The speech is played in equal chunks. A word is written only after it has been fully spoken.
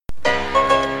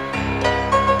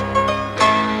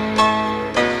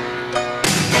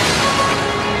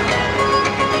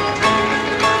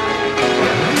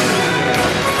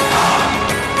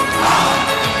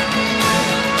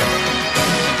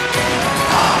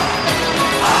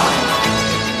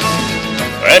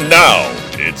And now,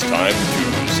 it's time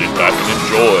to sit back and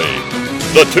enjoy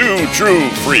the Two True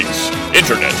Freaks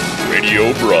Internet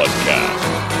Radio Broadcast.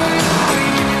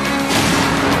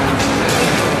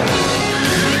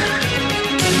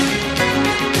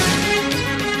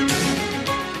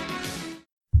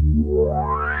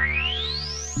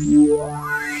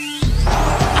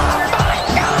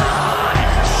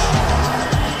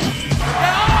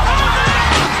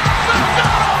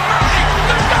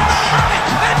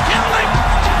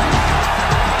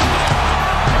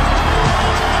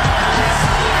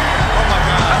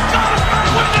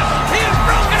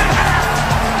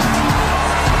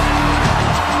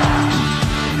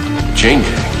 Chain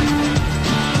Gang.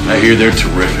 I hear they're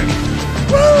terrific.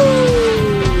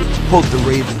 Woo! Poke the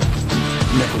Raven,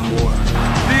 nevermore.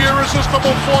 The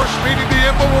irresistible force meeting the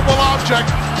immovable object.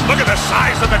 Look at the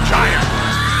size of the giant.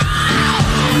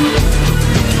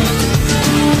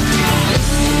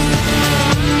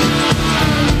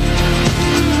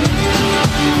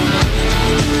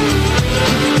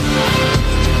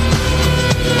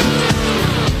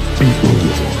 Beat me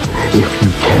if you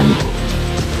can.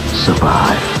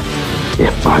 Survive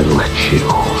if I let you.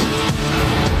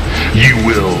 You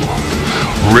will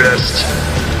rest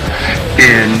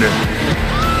in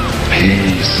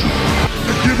peace.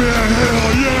 Give me a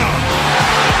hell yeah!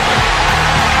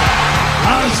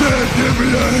 I said give me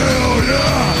a hell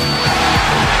yeah!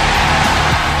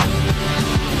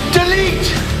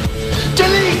 Delete!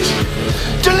 Delete!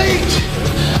 Delete!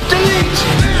 Delete!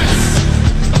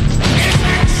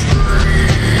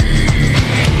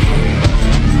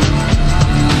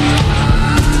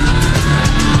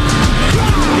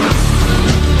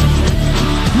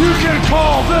 You can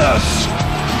call this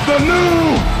the New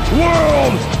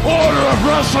World Order of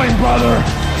Wrestling, brother!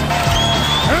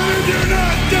 And if you're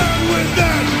not done with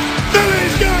that, then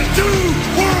he's got two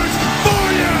words for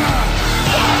ya!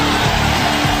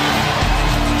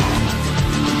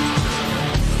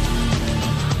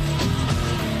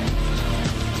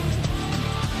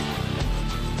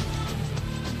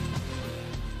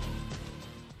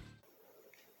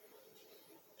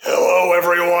 Hello,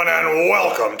 everyone, and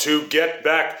welcome to Get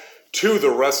Back to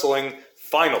the Wrestling.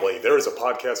 Finally, there is a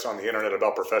podcast on the internet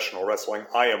about professional wrestling.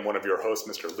 I am one of your hosts,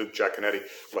 Mr. Luke Giaconetti.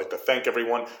 I'd like to thank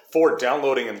everyone for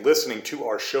downloading and listening to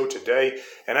our show today.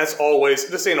 And as always,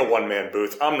 this ain't a one-man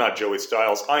booth. I'm not Joey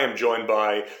Styles. I am joined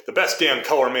by the best damn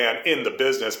color man in the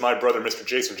business, my brother, Mr.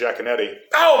 Jason Giaconetti.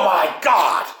 Oh my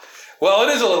God! Well,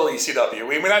 it is a little ECW.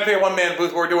 We may not be a one-man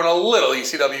booth, but we're doing a little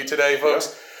ECW today,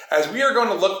 folks. Yeah. As we are going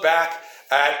to look back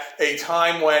at a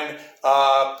time when,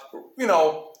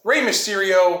 Rey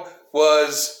Mysterio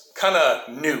was kind of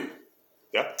new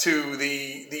to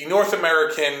the North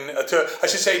American, to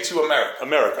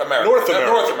America. North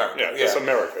America. Yeah, just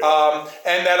America. Yeah.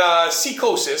 And that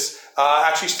Psychosis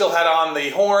actually still had on the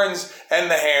horns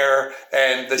and the hair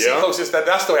and the Psychosis.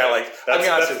 That's the way I like. I'll be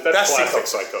honest, that's classic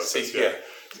Psychosis.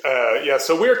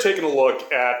 So we're taking a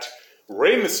look at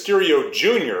Rey Mysterio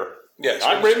Jr.,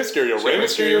 not Rey Mysterio. Rey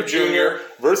Mysterio Jr.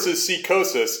 versus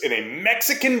Psychosis in a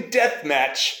Mexican death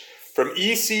match from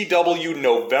ECW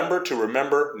November to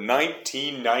Remember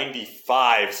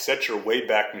 1995. Set your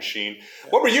Wayback Machine.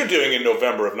 What were you doing in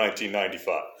November of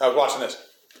 1995? I was watching this.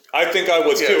 I think I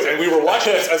was too. And we were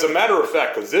watching this, as a matter of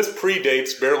fact, because this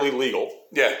predates Barely Legal.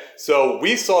 Yeah. So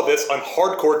we saw this on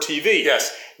Hardcore TV.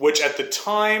 Yes. Which at the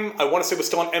time, I want to say was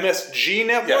still on MSG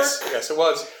Network. Yes, it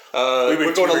was.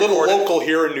 We're going a little local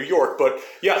here in New York, but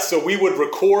yeah, so we would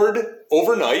record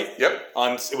overnight. Yep.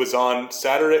 It was on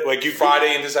Saturday,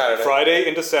 Friday into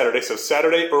Saturday. So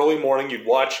Saturday early morning, you'd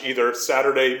watch either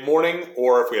Saturday morning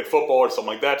or if we had football or something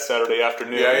like that, Saturday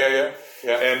afternoon.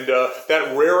 Yeah. And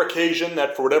that rare occasion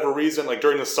that for whatever reason, like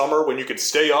during the summer when you could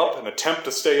stay up and attempt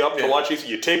to stay up to watch these,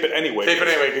 you tape it anyway.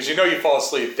 Because you know you fall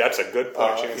asleep. That's a good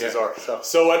point. Chances are.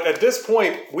 So at this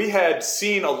point, we had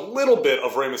seen a little bit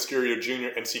of Rey Mysterio Jr.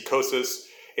 and Psychosis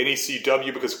in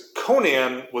ECW because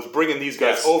Conan was bringing these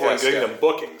guys over and getting them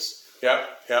bookings. Yep.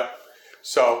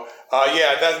 So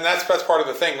that's part of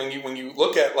the thing when you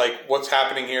look at like what's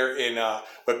happening here in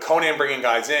with Conan bringing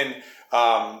guys in.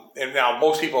 And now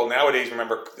most people nowadays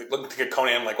remember looking to get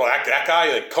Conan like, well, that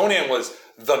guy, like Conan was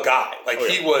the guy. Like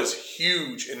he was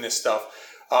huge in this stuff.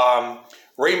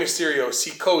 Rey Mysterio,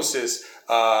 Psychosis,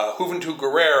 Juventud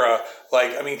Guerrera,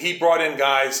 he brought in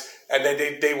guys and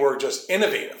they were just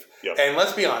innovative. Yep. And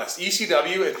let's be honest,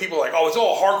 ECW, and people are like, oh, it's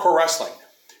all hardcore wrestling.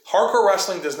 Hardcore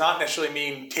wrestling does not necessarily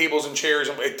mean tables and chairs.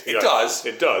 It does.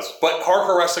 It does. But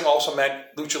hardcore wrestling also meant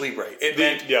lucha libre.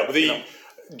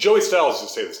 Joey Styles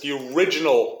used to say this. The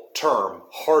original term,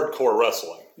 hardcore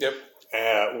wrestling,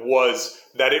 was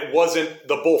that it wasn't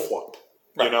the bull flop.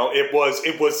 You know, it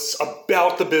was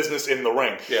about the business in the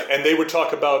ring. Yeah. And they would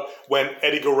talk about when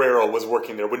Eddie Guerrero was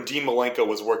working there, when Dean Malenko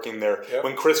was working there,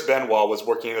 when Chris Benoit was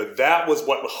working there. That was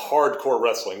what hardcore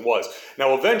wrestling was.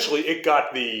 Now, eventually, it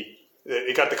got the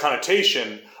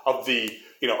connotation of the,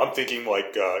 you know, I'm thinking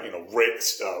like,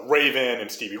 Raven and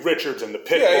Stevie Richards and the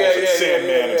Pitbulls and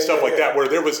Sandman and stuff like that, where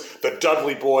there was the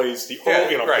Dudley Boys,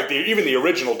 even the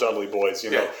original Dudley Boys,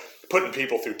 you know, putting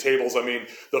people through tables. I mean,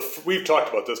 we've talked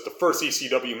about this. The first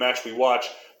ECW match we watched,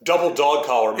 double dog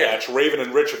collar match, Raven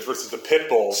and Richards versus the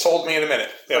Pitbulls. Sold me in a minute.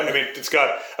 Yeah, I mean,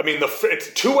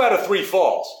 it's 2 out of 3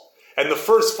 falls. And the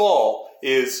first fall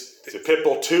is it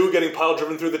Pitbull 2 getting pile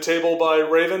driven through the table by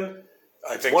Raven?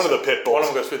 I think one of the Pitbulls. One of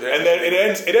them goes through there. And then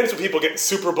it ends with people getting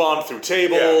super bombed through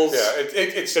tables.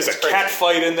 There's a cat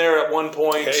fight in there at one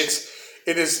point.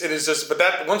 It is just, but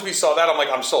that once we saw that, I'm like,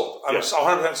 I'm sold. I'm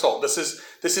 100% sold. This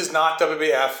is not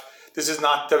WWF. This is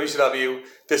not WCW.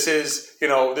 This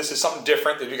is something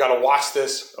different. That you got to watch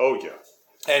this. Oh yeah.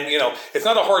 And it's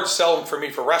not a hard sell for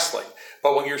me for wrestling.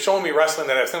 But when you're showing me wrestling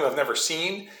that I've never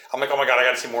seen, I'm like, oh my god, I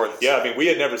got to see more of this. Yeah, I mean, we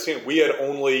had never seen it. We had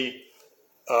only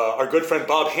our good friend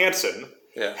Bob Hansen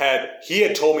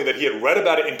had told me that he had read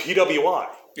about it in PWI.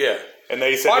 Yeah. And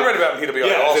they said, I read about it in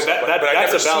PWI also, but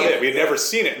that's about it. We had never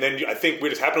seen it. And then I think we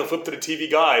just happened to flip to the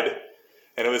TV guide,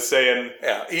 and it was saying...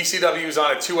 Yeah, ECW was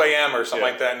on at 2 a.m. or something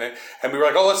like that. And we were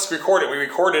like, oh, let's record it. We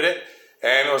recorded it.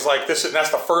 And it was like, that's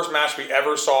the first match we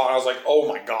ever saw. And I was like, oh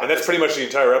my god. And that's pretty much the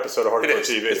entire episode of Hardcore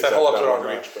TV. It's that whole episode of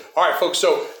Hardcore TV. All right, folks.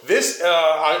 So this,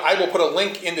 I will put a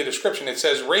link in the description. It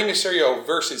says Rey Mysterio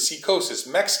versus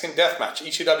Psicosis, Mexican Death Match.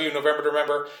 ECW, November to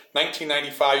Remember,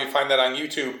 1995. You find that on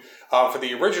YouTube. For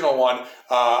the original one,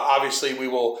 obviously we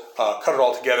will cut it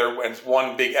all together in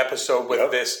one big episode with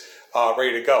this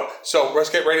ready to go. So let's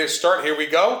get ready to start. Here we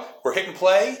go. We're hitting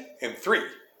play in 3,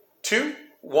 2,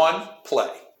 1,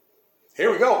 play. Here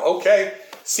we go. Okay.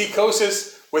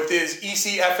 Psicosis with his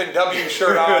ECF&W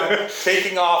shirt on,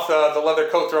 taking off the leather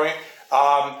coat, throwing it.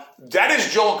 That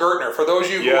is Joel Gertner. For those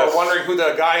of you who are wondering who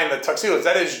the guy in the tuxedo is,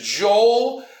 that is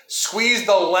Joel. Squeeze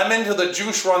the lemon till the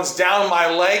juice runs down my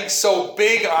leg so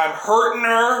big I'm hurting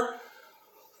her.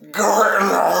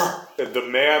 Gertner. The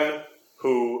man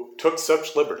who took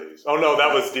such liberties. Oh no,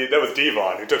 that was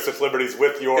Devon who took such liberties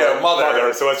with your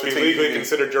mother. So as to be legally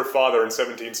considered your father in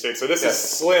 17 states. So this is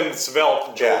slim,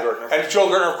 svelte Joel Gertner. And Joel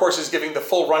Gertner, of course, is giving the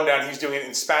full rundown. He's doing it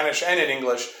in Spanish and in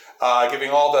English, giving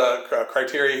all the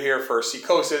criteria here for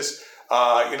Psicosis.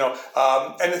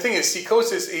 And the thing is,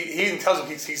 Psicosis, he even tells him,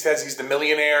 he says he's the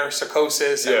millionaire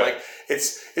Psicosis. And like,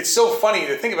 it's so funny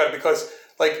to think about it because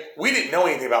like, we didn't know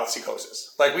anything about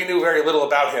Psicosis. Like, we knew very little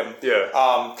about him.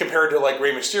 Compared to like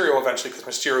Rey Mysterio eventually, because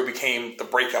Mysterio became the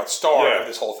breakout star of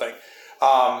this whole thing.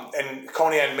 And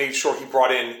Conan made sure he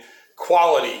brought in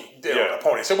quality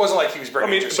opponents. It wasn't like he was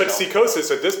bringing. But Psicosis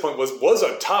at this point was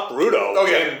a top Rudo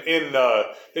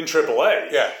in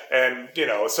AAA. Yeah, and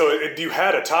so you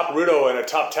had a top Rudo and a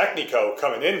top Technico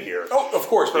coming in here. Oh, of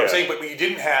course, but I'm saying, but you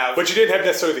didn't have. But you didn't have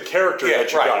necessarily the character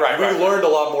that you got. We learned a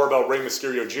lot more about Rey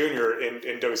Mysterio Jr.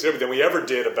 in WCW than we ever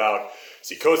did about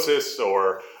Psicosis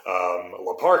or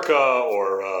La Parka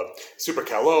or Super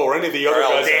Calo or any of the other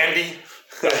guys. Dandy.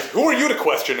 Who are you to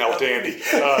question El Dandy?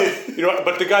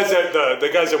 But the guys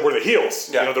that were the heels,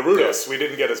 the Rudos, we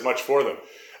didn't get as much for them.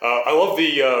 I love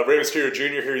the Rey Mysterio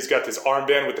Jr. here. He's got this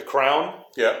armband with the crown.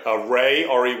 Yeah. Rey,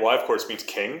 R-E-Y, of course, means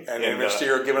king. And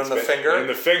Mysterio giving him the finger. And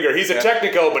the finger. He's a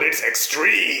Technico, but it's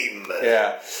extreme.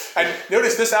 Yeah. And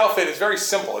notice this outfit is very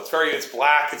simple. It's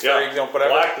black. It's very whatever.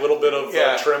 Black, little bit of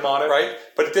trim on it. Right.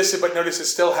 But notice it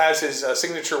still has his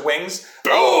signature wings.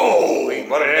 Boom! Holy,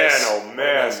 what a miss. Oh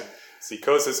man.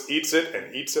 Psicosis eats it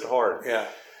and eats it hard. Yeah.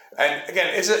 And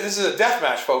again, this is a death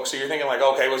match, folks. So you're thinking like,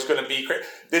 okay, what's going to be?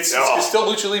 It's still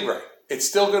Lucha Libre. It's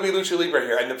still going to be Lucha Libre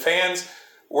here, and the fans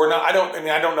were not. I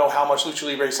don't know how much Lucha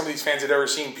Libre some of these fans had ever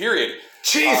seen. Period.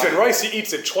 Jeez, and Rice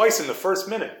eats it twice in the first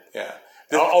minute. Yeah.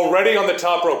 Already on the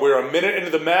top rope, we're a minute into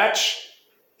the match.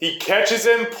 He catches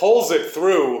him, pulls it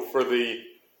through for the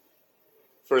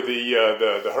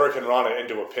Hurricane Rana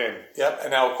into a pin. Yep. And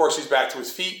now, of course, he's back to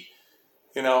his feet.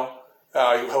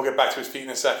 He'll get back to his feet in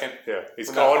a second. Yeah, he's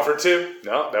calling for 2.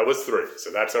 No, that was 3. So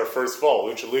that's our first fall.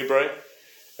 Lucha Libre,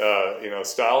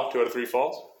 style, 2 out of 3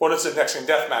 falls. Well, it's a Mexican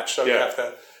death match, so you have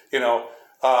to,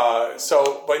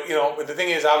 but the thing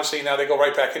is, obviously, now they go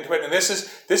right back into it. And this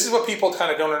is what people kind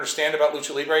of don't understand about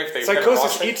Lucha Libre. If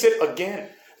Psicosis eats it again.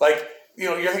 Like,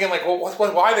 you're thinking like, well,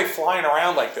 why are they flying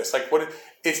around like this? Like,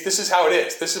 this is how it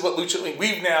is. This is what Lucha.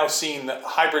 We've now seen the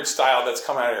hybrid style that's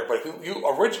come out here. But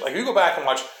if you go back and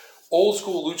watch old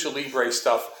school Lucha Libre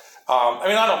stuff, I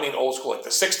mean, I don't mean old school like the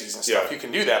 60s and stuff. Yeah. You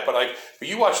can do that. But like, if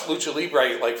you watch Lucha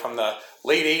Libre like from the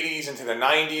late 80s into the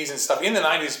 90s and stuff, in the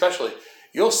 90s especially,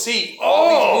 you'll see all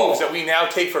these moves that we now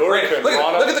take for granted. Look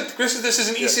at this is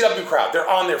an ECW crowd. They're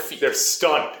on their feet. They're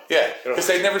stunned. Yeah, because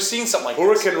they've never seen something like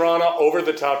this. Hurricane Rana over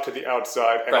the top to the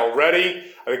outside, and already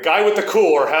the guy with the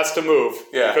cooler has to move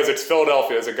because it's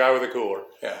Philadelphia. There's a guy with a cooler.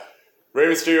 Yeah. Rey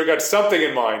Mysterio got something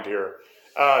in mind here.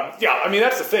 I mean,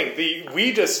 that's the thing.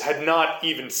 We just had not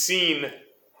even seen...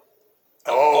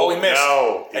 we missed.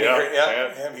 No.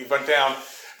 And he went down.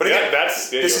 But again,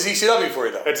 this is ECW for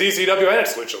you, though. It's ECW and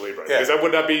it's Lucha Libre. Because that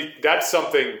would not be... That's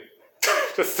something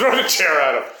to throw the chair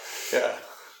at him. Yeah.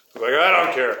 Like, I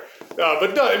don't care.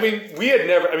 But no, I mean, we had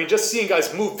never... I mean, just seeing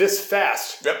guys move this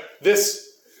fast, this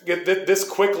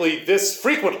quickly, this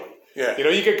frequently. Yeah. You know,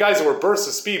 you get guys that were bursts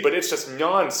of speed, but it's just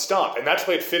non-stop. And that's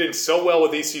why it fit in so well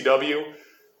with ECW.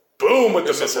 Boom with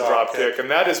the missile drop kick. And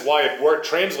that is why it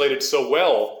translated so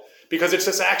well, because it's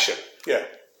just action. Yeah.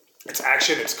 It's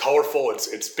action, it's colorful,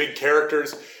 it's big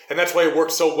characters. And that's why it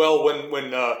worked so well when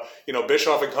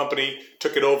Bischoff and company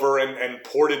took it over and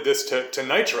ported this to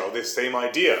Nitro, this same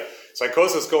idea.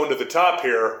 Psychosis going to the top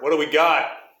here. What do we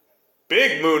got?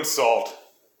 Big moonsault.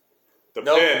 The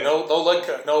pin. No leg,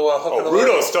 hook of the leg.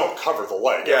 Rudos don't cover the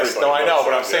leg. Yes, no, I know.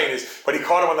 What I'm saying is, but he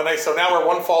caught him on the nice. So now we're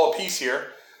one fall apiece here,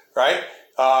 right?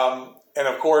 And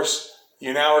of course,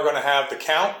 you now are going to have the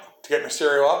count to get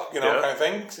Mysterio up, kind of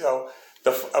thing. So,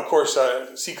 of course,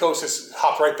 Psychosis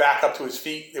hopped right back up to his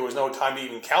feet. There was no time to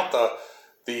even count the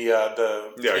 3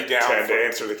 down. 10 to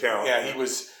answer the count. Yeah, he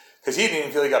was, because he didn't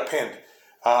even feel he got pinned.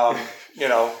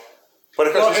 But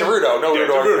of course, it's a Rudo. No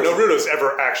Rudo's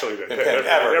ever actually been pinned.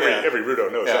 Every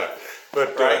Rudo knows that.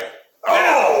 But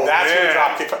that's where the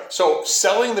drop kick. So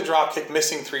selling the drop kick,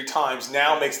 missing 3 times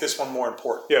now makes this one more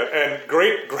important. Yeah, and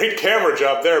great camera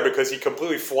job there because he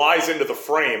completely flies into the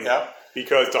frame. Yeah.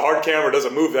 Because the hard camera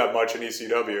doesn't move that much in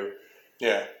ECW.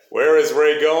 Yeah. Where is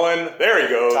Ray going? There he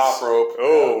goes. Top rope.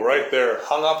 Oh, right there.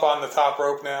 Hung up on the top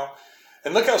rope now.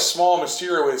 And look how small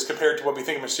Mysterio is compared to what we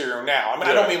think of Mysterio now. I mean,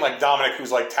 I don't mean like Dominic,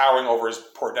 who's like towering over his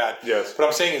poor dad. Yes. What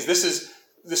I'm saying is this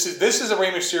is a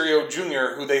Rey Mysterio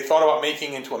Jr. who they thought about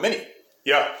making into a mini.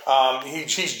 Yeah.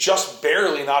 He's just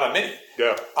barely not a mini.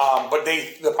 Yeah. But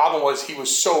the problem was he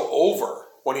was so over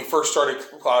when he first started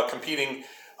competing.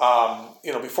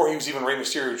 Before he was even Rey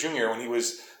Mysterio Jr. When he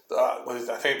was.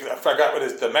 I forgot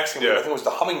what the Mexican movie. I think it was the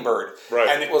Hummingbird. Right.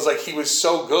 And it was like he was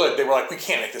so good. They were like, we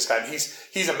can't make this guy.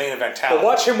 He's a main event talent. But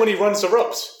watch him when he runs the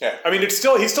ropes. Yeah. I mean, he's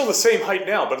still the same height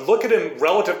now, but look at him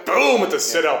relative. Boom with the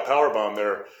sit out powerbomb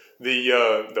there.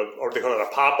 Or they call it a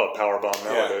pop up powerbomb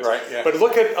nowadays. Yeah, right. Yeah. But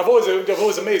look at I've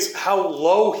always amazed how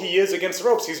low he is against the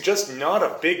ropes. He's just not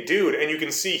a big dude, and you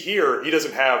can see here he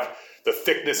doesn't have the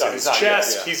thickness in his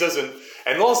chest. He doesn't.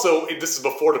 And also, this is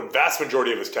before the vast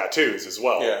majority of his tattoos as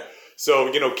well. Yeah.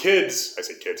 So,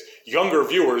 younger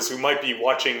viewers who might be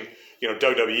watching,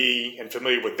 WWE and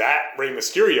familiar with that Rey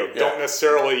Mysterio don't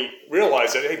necessarily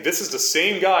realize that, hey, this is the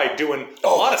same guy doing a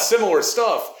lot of similar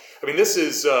stuff. I mean, this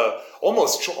is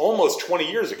almost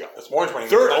 20 years ago. It's more than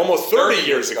 20 almost 30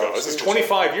 years ago. This is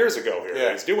 25 years ago here.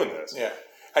 Yeah. He's doing this. Yeah.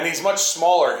 And he's much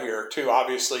smaller here, too,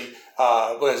 obviously.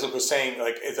 As Luke was saying,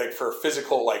 it's like for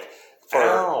physical, he's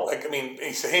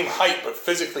the same height, but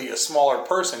physically a smaller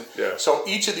person. Yeah. So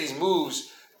each of these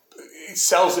moves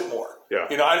sells it more. Yeah.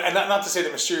 And not to say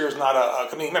that Mysterio's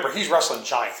not remember, he's wrestling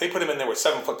giants. They put him in there with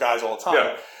 7-foot guys all the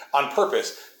time on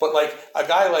purpose. But like a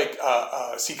guy like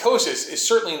Psychosis is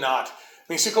certainly not.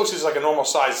 I mean, Psychosis is like a normal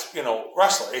size,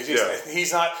 wrestler.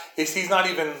 He's not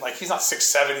even like he's not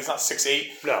 6'7", he's not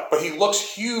 6'8". No. But he looks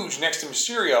huge next to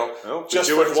Mysterio. Well, just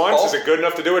do it once. Is it good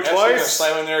enough to do it twice? You're gonna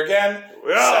slam in there again.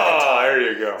 There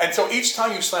you go. And so each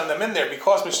time you slam them in there,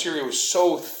 because Mysterio is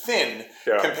so thin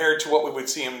compared to what we would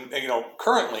see him,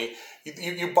 currently,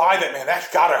 you buy that, man. That's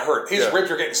gotta hurt. His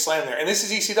ribs are getting slammed there, and this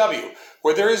is ECW,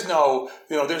 where there is no,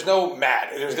 there's no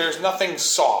mat. There's nothing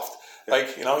soft.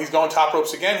 Like, he's going top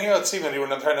ropes again here. Let's see, we're going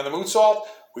to try another moonsault.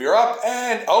 We are up,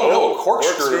 and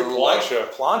corkscrew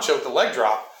plancha with the leg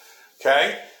drop.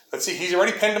 Okay, let's see. He's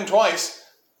already pinned him twice.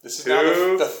 This is now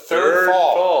the third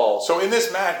fall. So in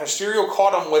this match, Mysterio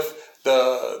caught him with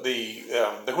the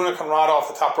Hurricane Rana off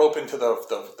the top rope into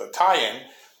the tie-in,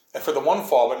 and for the one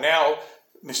fall. But now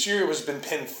Mysterio has been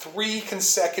pinned 3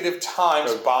 consecutive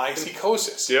times by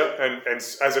Psychosis. Yeah, and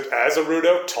as a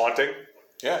Rudo, taunting.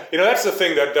 Yeah. That's the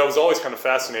thing that was always kind of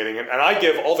fascinating. And I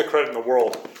give all the credit in the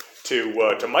world to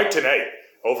Mike Tenay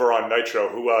over on Nitro,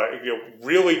 who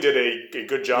really did a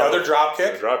good job. Another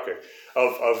dropkick.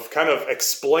 Of kind of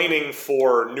explaining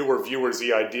for newer viewers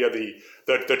the idea, the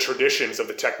the traditions of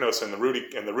the Technos and the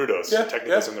Rudos, Yeah, the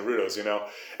Technicos and the Rudos,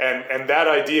 and that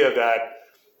idea that,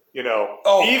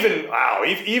 even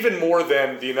more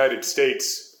than the United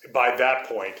States by that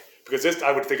point, because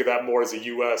I would think of that more as a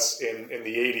U.S. in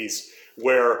the 80s,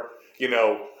 where,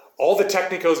 all the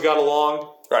Technicos got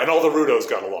along, right, and all the Rudos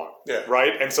got along,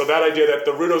 right? And so that idea that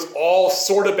the Rudos all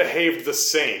sort of behaved the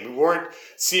same. We weren't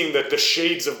seeing the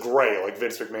shades of gray, like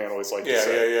Vince McMahon always liked to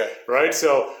say. Right?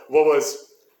 So what was...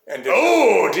 And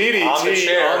DDT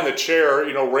on the chair,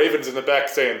 Raven's in the back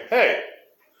saying, hey,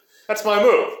 that's my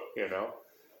move,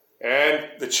 And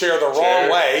the chair the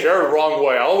wrong way. Chair the wrong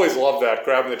way. I always love that,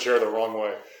 grabbing the chair the wrong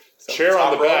way. So chair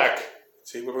on the back.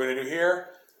 Let's see what we're going to do here.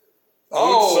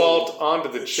 Moonsault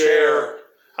onto the chair.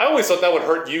 I always thought that would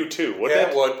hurt you too, wouldn't it? Yeah,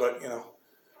 it would, but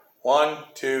 1,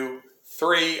 2,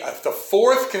 3. The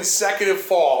fourth consecutive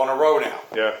fall in a row now.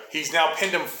 Yeah. He's now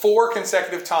pinned him 4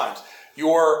 consecutive times.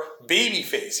 Your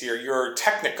babyface here, your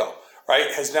Technico,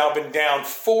 right, has now been down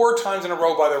 4 times in a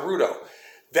row by the Rudo.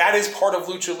 That is part of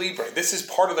Lucha Libre. This is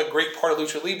part of the great part of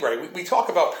Lucha Libre. We talk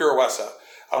about Puroresu.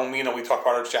 We talk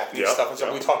about our Japanese stuff and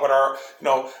stuff. We talk about our,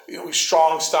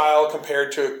 strong style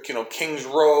compared to, King's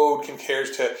Road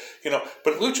compared to,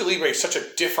 but Lucha Libre is such a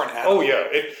different animal. Oh, yeah.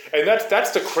 And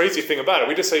that's the crazy thing about it.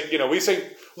 We just say, we say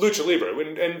Lucha Libre.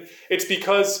 And it's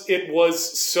because it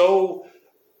was so...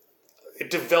 It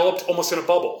developed almost in a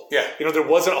bubble. Yeah. There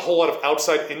wasn't a whole lot of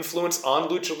outside influence on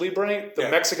Lucha Libre. The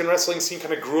Mexican wrestling scene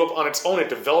kind of grew up on its own. It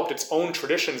developed its own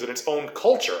traditions and its own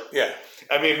culture. Yeah.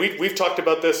 I mean, we've talked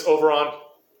about this over on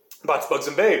Bots, Bugs,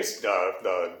 and Babes.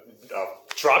 The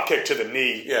drop kick to the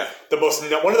knee. Yeah.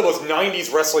 One of the most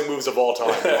 90s wrestling moves of all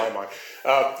time, in my mind.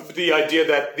 The idea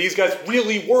that these guys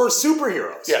really were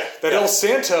superheroes. Yeah. That El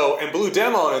Santo and Blue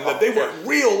Demon, and that they were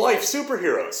real-life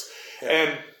superheroes. Yeah.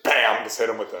 And... bam! Just hit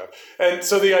him with that. And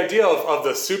so the idea of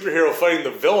the superhero fighting the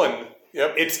villain,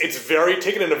 it's very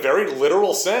taken in a very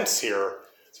literal sense here.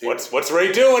 What's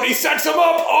Ray doing? He sets him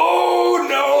up! Oh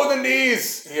no, the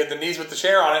knees! He had the knees with the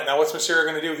chair on it. Now what's Mysterio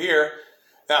going to do here?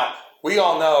 Now, we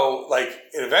all know,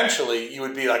 eventually you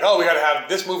would be like, oh, we got to have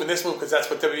this move and this move because that's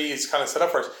what WWE is kind of set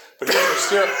up for us. But here's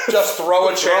Mysterio, just throw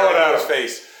a chair into his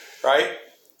face, right?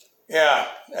 Yeah,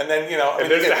 and then, And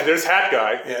there's Hat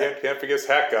Guy. Yeah. You can't forget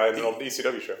Hat Guy in the old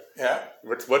ECW show. Yeah.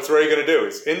 What's Ray going to do?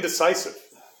 He's indecisive.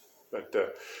 But, oh,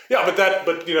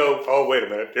 wait a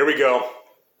minute. Here we go.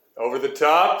 Over the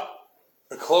top.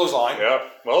 The clothesline. Yeah.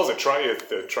 Well, it's the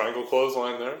triangle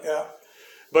clothesline there. Yeah.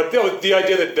 But the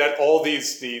idea that all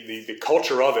these, the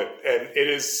culture of it, and it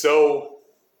is so...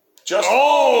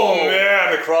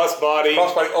 man, the crossbody.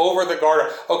 Crossbody over the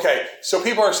guard. Okay, so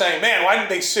people are saying, man, why didn't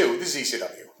they sue? This is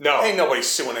ECW. No. Ain't nobody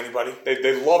suing anybody.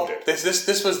 They loved it.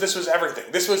 This was everything.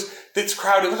 This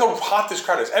crowd, look how hot this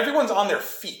crowd is. Everyone's on their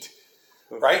feet,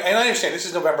 right? And I understand, this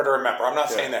is November to remember. I'm not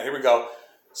saying that. Here we go.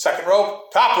 Second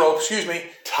rope, top rope,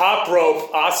 Top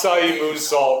rope, Acai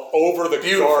moonsault over the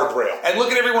guardrail. And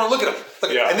look at everyone, look at them.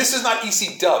 And this is not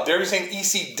ECW. They're saying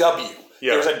ECW.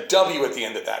 Yeah. There's a W at the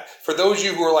end of that. For those of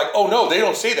you who are like, oh no, they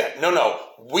don't say that. No.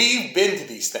 We've been to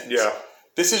these things. Yeah.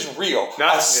 This is real.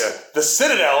 The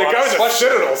Citadel. The guy with a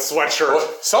Citadel sweatshirt.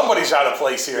 Well, somebody's out of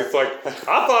place here. It's like,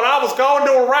 I thought I was going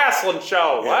to a wrestling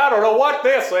show. Yeah. I don't know what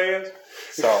this is.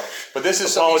 So, but this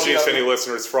is apologies to any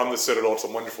listeners from the Citadel. It's a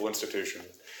wonderful institution.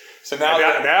 So now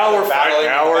we're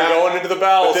going into the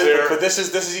battles here. But this is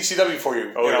ECW for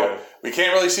you. Yeah. We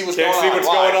can't really see what's going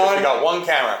on. We got one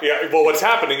camera. Yeah. Well, what's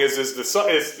happening is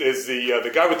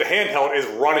the guy with the handheld is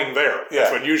running there. Yeah.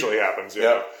 That's what usually happens.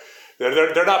 Yeah.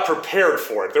 They're not prepared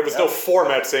for it. There was no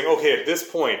format saying, okay, at this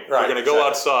point, we're going to go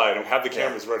outside and have the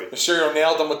cameras ready. Mysterio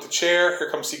nailed them with the chair. Here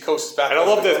comes Sikosis back. And I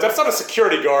love this. That's not a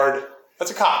security guard.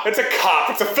 That's a cop. It's a cop.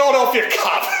 It's a Philadelphia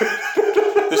cop.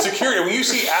 The security, when you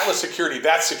see Atlas Security,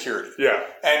 that's security. Yeah.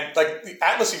 And the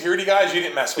Atlas Security guys, you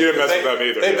didn't mess with. You didn't mess with them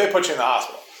either. They put you in the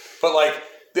hospital. But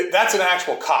that's an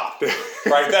actual cop,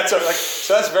 right? So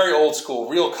that's very old school,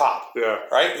 real cop. Yeah.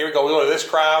 Right? Here we go. We go to this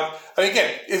crowd. I mean,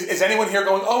 again, is anyone here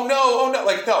going, oh no? No.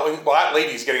 Well, that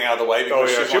lady's getting out of the way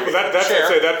because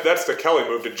that's the Kelly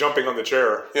move, to jumping on the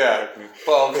chair. Yeah.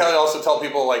 Well, Kelly also tell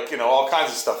people all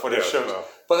kinds of stuff when it shows. No.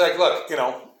 But look,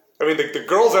 I mean, the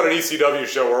girls at an ECW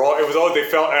show they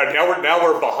felt, now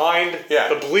we're behind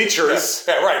the bleachers.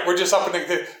 Yeah, right. We're just up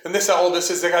in this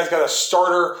is. The guy's got a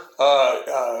starter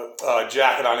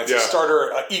jacket on. It's a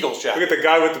starter Eagles jacket. Look at the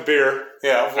guy with the beer.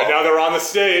 Yeah. And now they're on the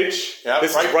stage. Yeah,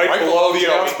 this is right below the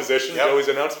announce position. Joey's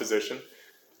announce position.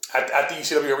 At the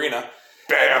ECW arena.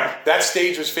 Bam. That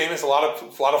stage was famous. A lot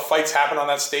of fights happened on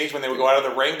that stage when they would go out of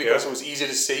the ring because it was easy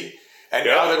to see. And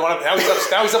now they're going up. Now he's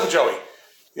up with Joey.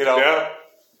 Yeah.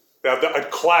 Now, a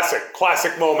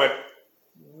classic moment.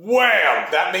 wham!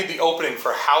 That made the opening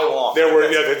for how long? There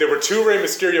were 2 Rey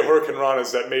Mysterio Hurricane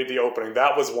Ranas that made the opening.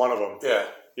 That was one of them. Yeah.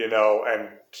 You know, and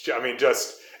I mean,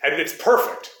 and it's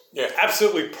perfect. Yeah.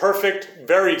 Absolutely perfect,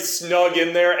 very snug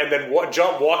in there, and then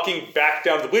walking back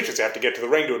down to the bleachers. You have to get to the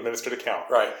ring to administer the count.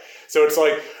 Right. So it's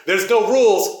like, there's no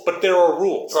rules, but there are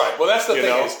rules. Right. Well, that's the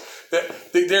thing is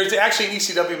that there's actually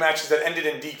ECW matches that ended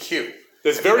in DQ.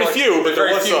 There's very few, but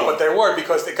there were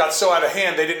because it got so out of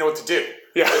hand they didn't know what to do.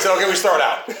 Yeah. They said, okay, we start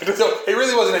out. So it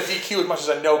really wasn't a DQ as much as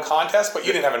a no contest, but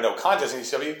you didn't have a no contest in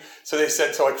ECW. So they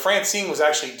said, like Francine was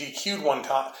actually DQ'd one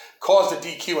time, caused a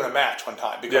DQ in a match one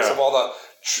time because of all the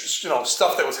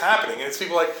stuff that was happening. And it's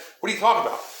people like, what are you talking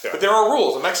about? Yeah. But there are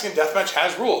rules. A Mexican death match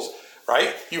has rules,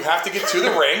 right? You have to get to the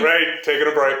ring. Right, taking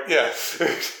a break. Yeah.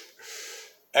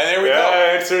 And there we go.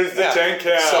 Answers the 10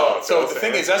 count. So the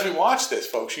thing is, as we watch this,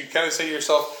 folks, you kind of say to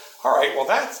yourself, all right, well,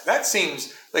 that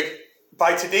seems like,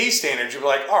 by today's standards, you'd be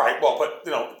like, all right, well, but,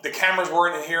 the cameras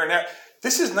weren't in here and there.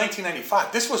 This is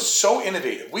 1995. This was so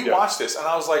innovative. We watched this, and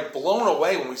I was, like, blown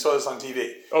away when we saw this on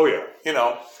TV. Oh, yeah.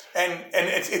 And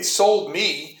it sold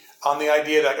me on the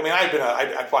idea that, I mean,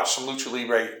 I'd watched some Lucha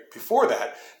Libre before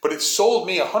that, but it sold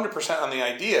me 100% on the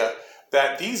idea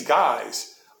that these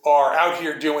guys are out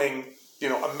here doing,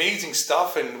 amazing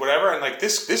stuff and whatever, and, like,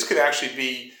 this could actually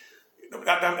be,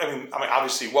 I mean,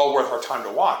 obviously, well worth our time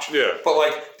to watch. Yeah. But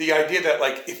like the idea that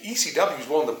like if ECW is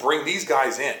willing to bring these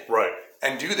guys in, right,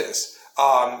 and do this,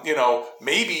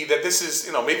 maybe this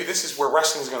is where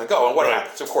wrestling is going to go. And what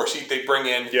happens? Of course, they bring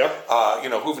in,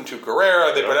 Juventud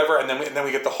Guerrera, whatever, and then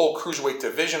we get the whole cruiserweight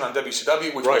division on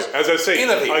WCW, which was as I say,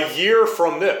 innovative. A year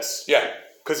from this,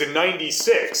 because in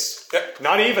 '96,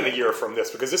 not even a year from this,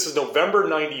 because this is November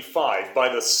 '95. By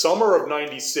the summer of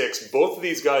 '96, both of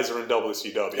these guys are in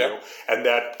WCW, and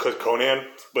that because Conan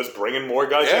was bringing more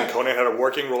guys in. Conan had a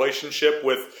working relationship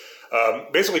with,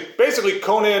 basically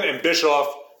Conan and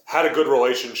Bischoff had a good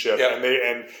relationship,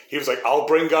 and he was like, I'll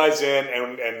bring guys in,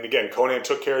 and again, Conan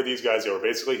took care of these guys. They were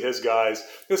basically his guys.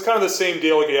 It was kind of the same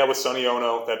deal like he had with Sonny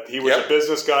Ono, that he was a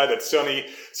business guy, that Sonny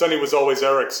was always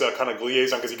Eric's kind of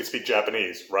liaison because he could speak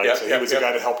Japanese, right? So he was the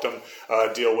guy that helped him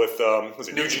deal with, was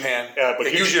it New Japan? But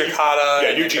Yuji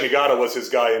Nagata. Yuji Nagata was his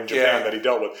guy in Japan that he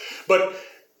dealt with. But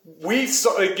we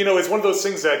saw, it's one of those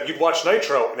things that you'd watch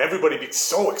Nitro and everybody be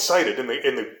so excited in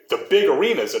the big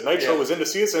arenas that Nitro was in to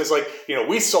see us, and it's like,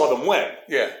 we saw them when?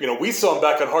 We saw them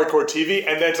back on Hardcore TV,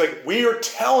 and then it's like, we are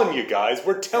telling you guys,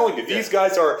 these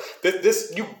guys are,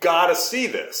 this, you gotta see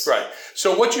this. Right.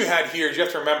 So what you had here is you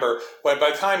have to remember, by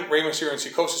the time Rey Mysterio and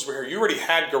Psicosis were here, you already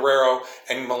had Guerrero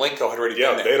and Malenko had already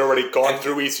been there. They had already gone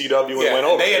through ECW and went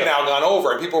over. They had now gone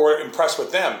over, and people were impressed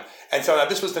with them. And so now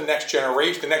this was the next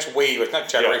generation, the next wave of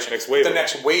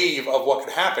what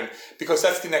could happen, because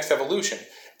that's the next evolution.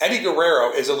 Eddie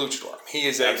Guerrero is a luchador. He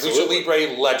is a Lucha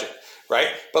Libre legend, right?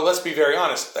 But let's be very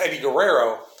honest. Eddie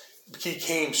Guerrero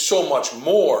became so much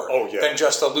more than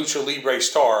just a Lucha Libre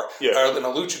star or than a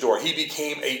luchador. He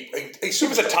became a superstar. He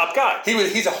was a top guy.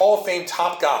 He's a Hall of Fame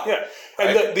top guy. Yeah.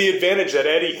 And right? the advantage that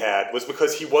Eddie had was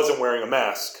because he wasn't wearing a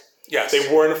mask. Yes.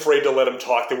 They weren't afraid to let him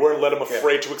talk. They weren't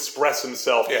afraid to express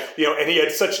himself. Yeah. And he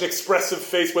had such an expressive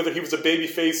face, whether he was a baby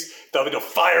face,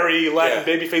 fiery Latin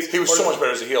baby face. He was so much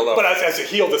better as a heel, though. But as a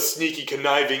heel, the sneaky,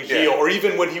 conniving heel, or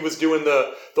even when he was doing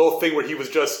the whole thing where he was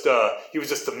just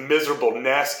a miserable,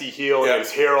 nasty heel, and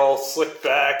his hair all slicked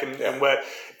back and wet.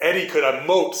 Eddie could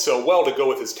emote so well to go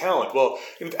with his talent. Well,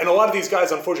 and a lot of these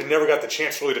guys, unfortunately, never got the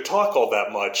chance really to talk all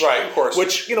that much. Right, of course.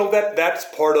 Which, that's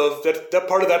part of that.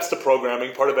 Part of that's the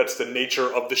programming. Part of that's the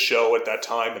nature of the show at that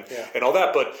time, and all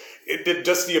that. But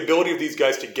just the ability of these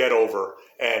guys to get over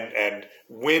and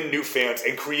win new fans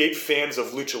and create fans of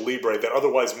Lucha Libre that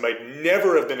otherwise might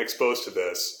never have been exposed to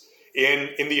this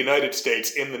in the United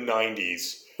States in the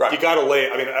 90s. Right. You got to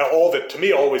lay. I mean, all of it to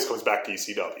me always comes back to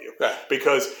ECW,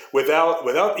 because without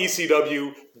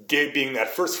ECW being that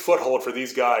first foothold for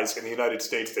these guys in the United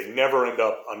States, they never end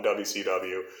up on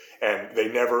WCW, and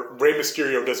Rey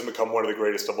Mysterio doesn't become one of the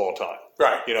greatest of all time.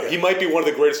 Right. He might be one of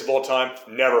the greatest of all time.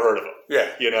 Never heard of him.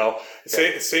 Yeah.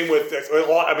 Same with.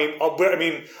 I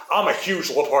mean, I'm a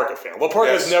huge La Parka fan. La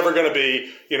Parka is never going to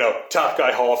be, top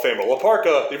guy Hall of Famer. La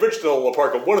Parka, the original La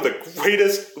Parka, one of the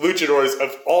greatest luchadors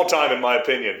of all time, in my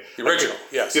opinion. The original,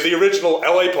 yes. The original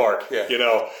LA Park.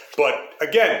 Yeah. But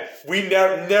again, we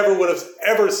never would have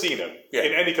ever seen him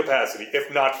in any capacity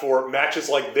if not for matches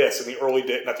like this in the early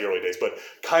days, not the early days, but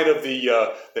kind of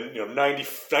the 90,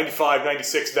 95,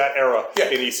 96, that era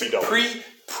in ECW.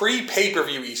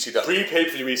 Pre-pay-per-view ECW.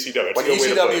 Pre-pay-per-view ECW. When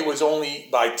ECW was only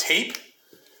by tape,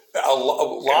 a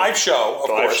live show, of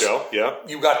course. Live show,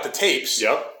 You got the tapes,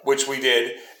 which we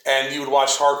did, and you would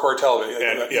watch hardcore television,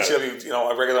 And,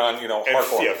 ECW, regular on,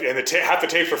 hardcore. Yeah, and have to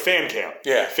tape for fan cam.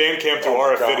 Yeah. Fan cam through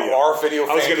RF video. RF video.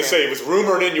 I was going to say, it was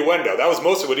rumor and innuendo. That was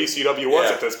mostly what ECW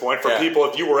was at this point for people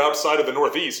if you were outside of the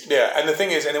Northeast. Yeah, and the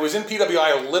thing is, and it was in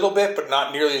PWI a little bit, but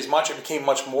not nearly as much. It became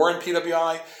much more in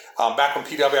PWI. Back when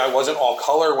PWI wasn't all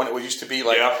color, when it used to be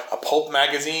like a pulp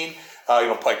magazine.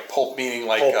 Like pulp meaning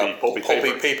like pulpy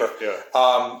paper. Yeah.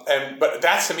 But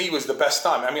that to me was the best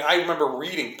time. I mean, I remember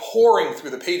pouring through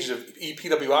the pages of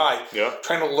PWI,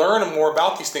 trying to learn more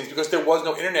about these things because there was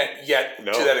no internet yet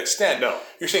to that extent. No.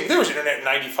 You're saying there was internet in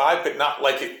 '95, but not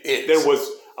like it is. There was.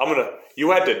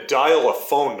 You had to dial a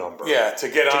phone number. Yeah, to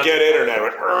get internet.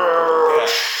 Yeah.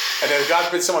 And then God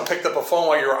forbid someone picked up a phone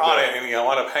while you were on it, and you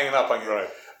wound up hanging up on you. Right.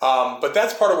 But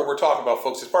that's part of what we're talking about,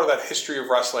 folks. It's part of that history of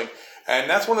wrestling. And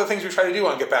that's one of the things we try to do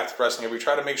on Get Back to Wrestling. We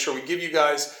try to make sure we give you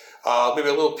guys maybe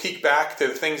a little peek back to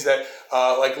the things that,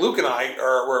 like Luke and I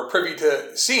were privy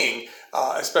to seeing,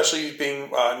 especially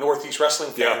being Northeast wrestling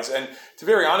fans. And to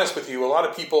be very honest with you, a lot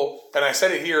of people, and I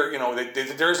said it here,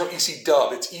 there is no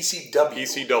ECW. It's ECW.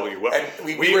 ECW. Well, and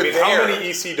we were there. How many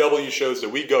ECW shows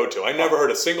did we go to? I never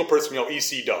heard a single person yell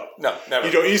ECW. No, never.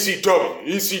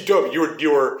 ECW.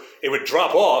 You were. It would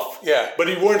drop off. Yeah, but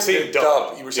you weren't saying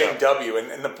dub. You were saying W,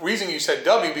 and the reason you said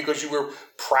W because you were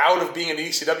proud of being an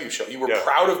ECW show. You were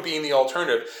proud of being the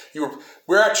alternative.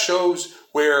 We're at shows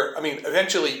where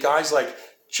eventually guys like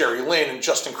Jerry Lynn and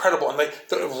Just Incredible and like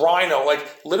the Rhino,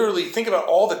 literally think about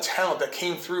all the talent that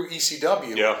came through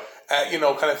ECW. Yeah.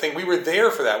 Kind of thing. We were there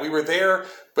for that. We were there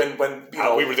when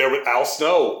we were there with Al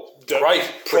Snow.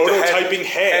 Prototyping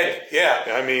head. Yeah.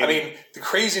 I mean the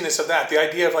craziness of that, the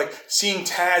idea of seeing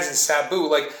Taz and Sabu,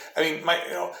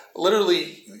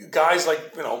 literally guys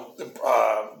like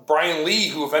Brian Lee,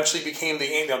 who eventually became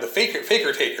the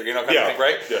faker taker, kind of thing,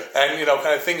 right? Yeah. And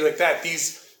kind of things like that.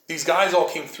 These guys all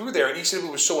came through there, and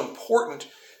ECW was so important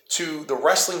to the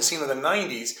wrestling scene of the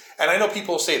 90s. And I know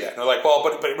people say that. And they're like, well,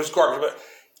 but it was garbage. But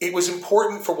it was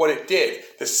important for what it did.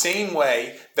 The same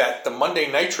way that the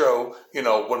Monday Nitro,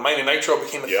 when Monday Nitro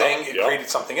became a thing, it created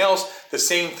something else. The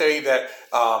same thing that,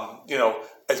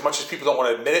 as much as people don't want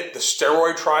to admit it, the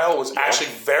steroid trial was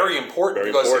actually very important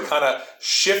because it kind of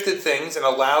shifted things and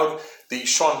allowed the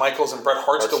Shawn Michaels and Bret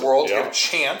Harts of the world to get a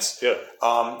chance. Yeah.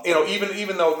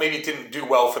 Even though maybe it didn't do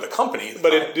well for the company,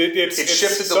 but it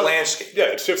shifted the landscape. Yeah,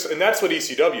 it shifts, and that's what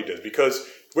ECW did because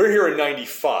we're here in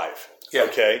 '95. Yeah.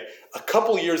 Okay. A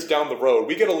couple years down the road,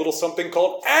 we get a little something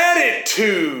called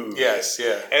Attitude. Yes.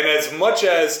 Yeah. And as much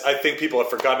as I think people have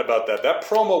forgotten about that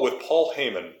promo with Paul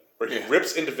Heyman, where he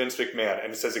rips into Vince McMahon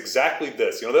and says exactly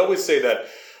this. They always say that.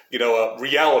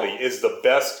 Reality is the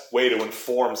best way to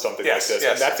inform something like this.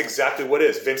 Yes. And that's exactly what it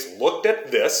is. Vince looked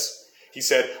at this. He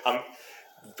said,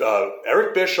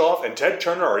 Eric Bischoff and Ted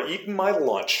Turner are eating my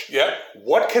lunch. Yeah.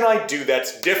 What can I do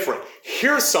that's different?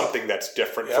 Here's something that's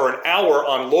different for an hour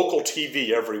on local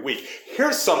TV every week.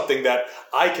 Here's something that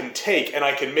I can take and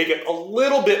I can make it a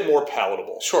little bit more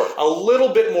palatable. Sure. A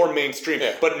little bit more mainstream.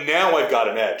 Yeah. But now I've got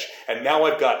an edge. And now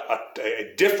I've got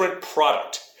a different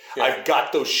product. Yeah. I've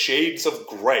got those shades of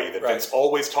gray that Vince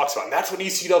always talks about. And that's what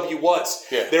ECW was.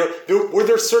 Yeah. Were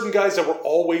there certain guys that were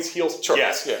always heels? Sure.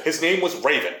 Yes. Yeah. His name was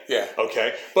Raven. Yeah.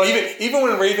 Okay. But even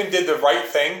when Raven did the right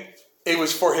thing, it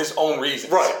was for his own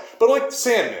reasons. Right. But like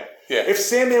Sandman. Yeah. If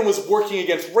Sandman was working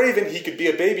against Raven, he could be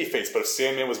a babyface. But if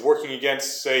Sandman was working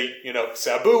against, say,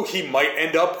 Sabu, he might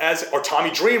end up or Tommy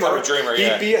Dreamer.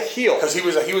 He'd be a heel because he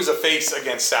was a face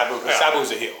against Sabu. Because Sabu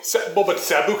was a heel. But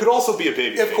Sabu could also be a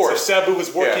babyface. Of course, if Sabu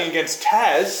was working against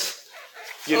Taz.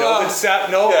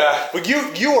 But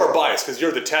you are biased because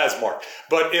you're the Taz mark.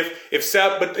 But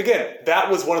but again, that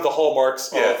was one of the hallmarks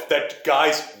of that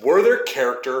guys were their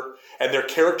character. And their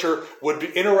character would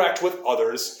interact with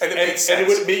others, and it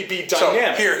would be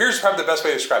dynamic. So here's probably the best way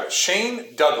to describe it.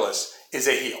 Shane Douglas is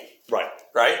a heel.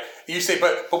 Right? You say,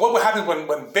 but what would happen when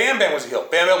Bam Bam was a heel?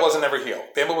 Bam Bam wasn't ever a heel.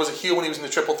 Bam Bam was a heel when he was in the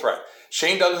Triple Threat.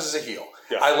 Shane Douglas is a heel.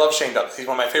 Yeah. I love Shane Douglas. He's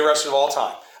one of my favorite wrestlers of all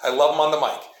time. I love him on the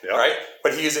mic, right?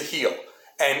 But he is a heel.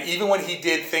 And even when he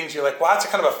did things, you're like, well, that's a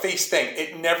kind of a face thing.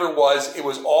 It never was. It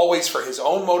was always for his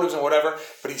own motives and whatever,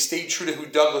 but he stayed true to who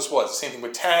Douglas was. The same thing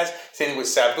with Taz, same thing with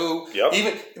Sabu. Yep.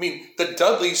 The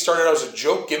Dudleys started out as a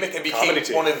joke gimmick and became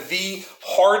one of the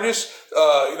hardest,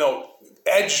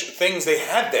 edge things they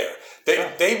had there.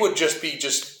 They would just be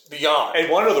beyond.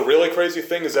 And one of the really crazy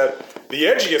things is that the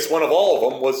edgiest one of all of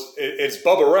them is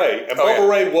Bubba Ray. And Bubba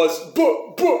Ray was...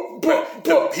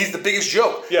 He's the biggest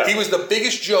joke. Yeah. He was the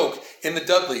biggest joke in the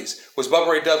Dudleys, was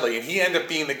Bubba Ray Dudley. And he ended up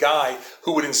being the guy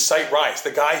who would incite riots,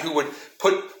 the guy who would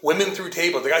put women through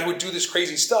tables, the guy who would do this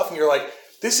crazy stuff. And you're like,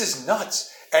 this is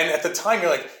nuts. And at the time,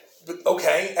 you're like,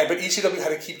 okay, but ECW had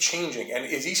to keep changing. And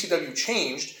as ECW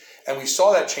changed, and we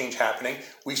saw that change happening,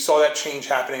 we saw that change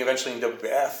happening eventually in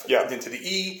WWF, into the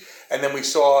E, and then we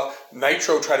saw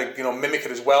Nitro try to mimic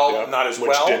it as well, not as which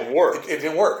well. Which didn't work. It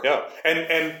didn't work. Yeah,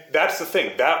 and that's the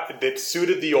thing. That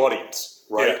suited the audience,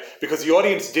 right? Yeah. Because the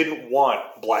audience didn't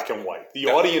want black and white. The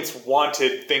audience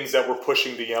wanted things that were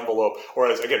pushing the envelope,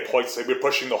 or as, again, Paul used to say, we're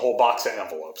pushing the whole box of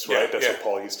envelopes, right? That's what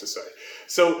Paul used to say.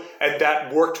 So, and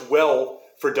that worked well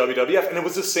for WWF, and it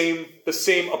was the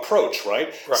same approach,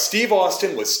 right? Steve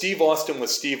Austin was Steve Austin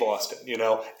was Steve Austin.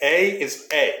 A is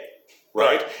A,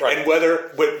 right? And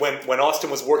whether when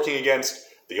Austin was working against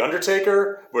The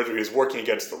Undertaker, whether he was working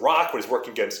against The Rock, whether he was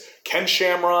working against Ken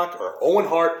Shamrock or Owen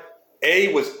Hart,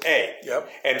 A was A. Yep.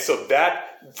 And so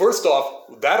that, first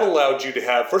off, that allowed you to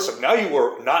have, now you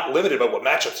were not limited by what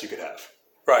matchups you could have.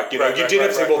 Right. You didn't have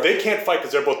to say, they can't fight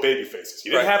because they're both baby faces.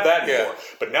 You didn't have that anymore.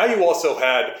 But now you also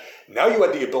had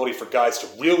the ability for guys to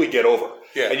really get over.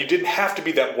 Yeah. And you didn't have to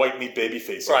be that white meat baby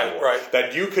face anymore. Right.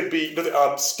 That you could be,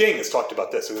 Sting has talked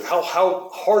about this, how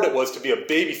hard it was to be a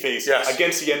baby face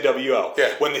against the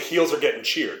NWO when the heels are getting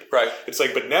cheered. Right. It's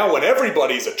like, but now when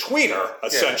everybody's a tweener,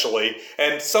 essentially,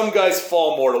 and some guys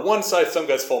fall more to one side, some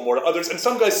guys fall more to others, and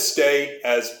some guys stay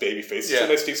as baby faces and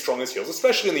they stay strong as heels,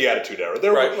 especially in the Attitude Era.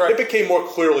 It became more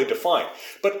clearly defined.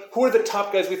 But who are the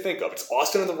top guys we think of? It's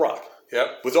Austin and The Rock.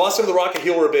 Yep. Was Austin and The Rock a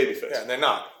heel or a babyface? Yeah, they're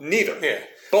not. Neither. Yeah.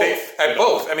 Both.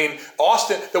 Both. I mean,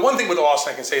 Austin, the one thing with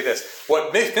Austin, I can say this.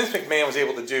 What Vince McMahon was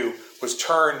able to do was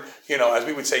turn, as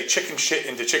we would say, chicken shit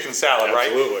into chicken salad,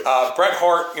 Absolutely. right? Bret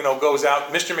Hart, goes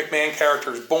out, Mr. McMahon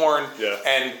character is born,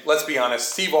 and let's be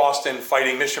honest, Steve Austin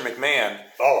fighting Mr. McMahon.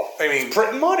 Oh, I mean, it's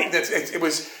printing money. And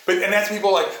that's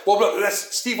people like,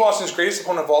 that's Steve Austin's greatest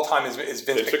opponent of all time is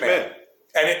Vince McMahon.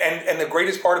 And the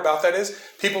greatest part about that is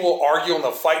people will argue and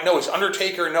they'll fight. No, it's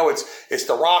Undertaker. No, it's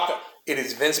The Rock. It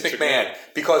is Vince McMahon.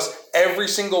 Because every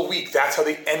single week, that's how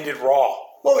they ended Raw.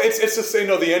 Well, it's the same.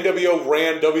 The NWO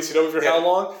ran WCW for how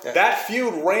long? Yeah. That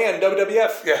feud ran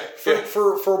WWF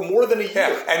for more than a year.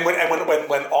 Yeah. And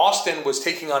when Austin was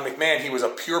taking on McMahon, he was a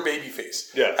pure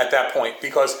babyface at that point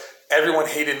because everyone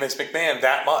hated Vince McMahon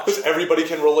that much. Because everybody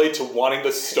can relate to wanting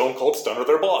the Stone Cold Stunner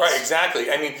their boss. Right, exactly.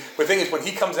 I mean, the thing is, when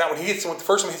he comes out, the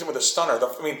first time he hits him with a stunner,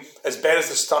 as bad as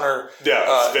the stunner,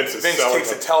 Vince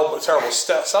takes a terrible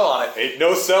sell on it. Ain't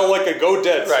no sell like a go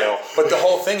dead sell. But the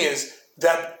whole thing is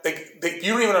that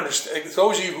you don't even understand.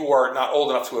 Those of you who are not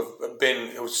old enough to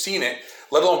have seen it,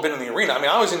 let alone been in the arena. I mean,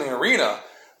 I was in the arena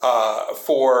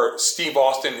for Steve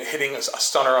Austin hitting a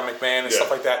stunner on McMahon and stuff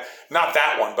like that. Not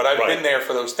that one, but I've been there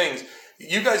for those things.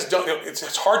 You guys don't.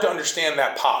 It's hard to understand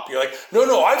that pop. You're like,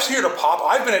 no, I've seen a pop.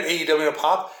 I've been at AEW a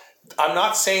pop. I'm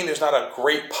not saying there's not a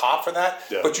great pop for that,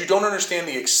 but you don't understand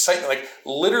the excitement, like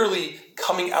literally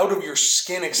coming out of your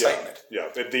skin excitement. Yeah,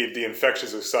 the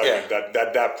infectious excitement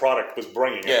that product was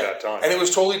bringing at that time. And it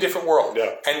was a totally different world.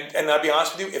 Yeah. And I'll be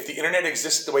honest with you, if the internet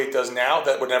existed the way it does now,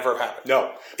 that would never have happened.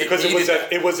 No, because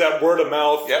it was that word of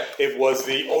mouth. Yep. It was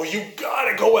you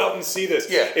gotta go out and see this.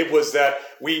 Yeah. It was that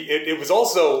it was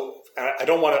also, I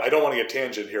don't want to get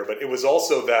tangent here, but it was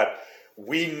also that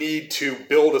we need to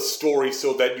build a story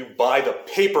so that you buy the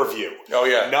pay-per-view. Oh,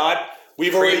 yeah. Not,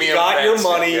 we've already got your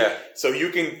money, so you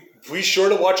can be sure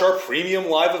to watch our premium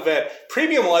live event.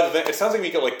 Premium live event, it sounds like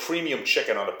we get like premium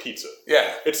chicken on a pizza.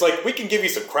 Yeah. It's like, we can give you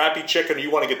some crappy chicken, or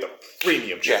you want to get the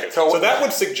premium chicken. Yeah, so that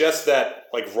would suggest that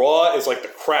like Raw is like the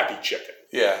crappy chicken.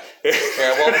 Yeah.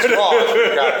 Well, it's raw.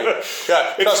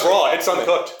 It's raw. It's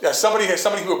uncooked. Yeah,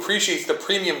 somebody who appreciates the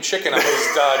premium chicken on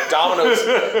his Domino's,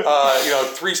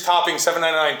 3 topping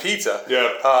 $7.99 pizza.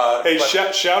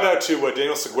 Yeah. Shout out to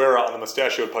Daniel Seguera on the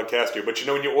Mustachioed podcast here. But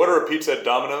when you order a pizza at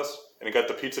Domino's and you got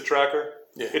the pizza tracker,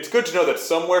 it's good to know that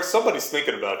somewhere somebody's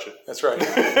thinking about you. That's right.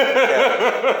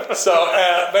 So,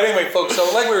 but anyway, folks.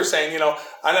 So, like we were saying,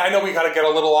 I know we got to get a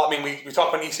little. I mean, we talk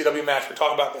about an ECW match. We're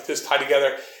talking about this tied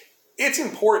together. It's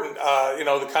important,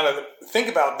 to kind of think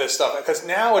about this stuff because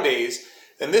nowadays,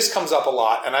 and this comes up a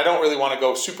lot, and I don't really want to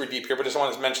go super deep here, but I just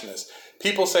want to mention this.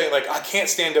 People say, like, I can't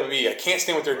stand WWE. I can't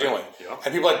stand what they're doing. Yeah.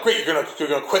 And people are like, great, you're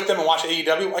gonna quit them and watch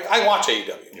AEW? Like, I watch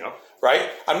AEW. Yeah. Right?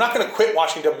 I'm not going to quit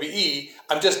watching WWE.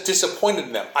 I'm just disappointed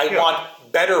in them. I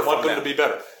want better from them. I want them to be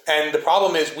better. And the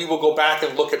problem is we will go back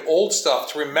and look at old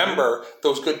stuff to remember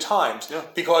those good times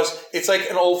because it's like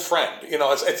an old friend.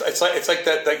 It's like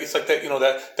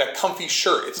that comfy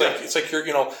shirt. It's like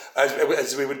your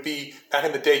as we would be back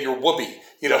in the day, your whoopee,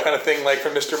 kind of thing, like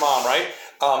from Mr. Mom, right?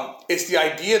 It's the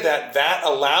idea that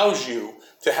allows you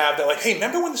to have that, like, hey,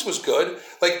 remember when this was good?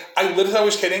 Like, I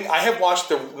was kidding. I have watched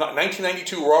the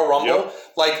 1992 Royal Rumble,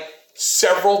 like,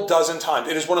 several dozen times.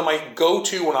 It is one of my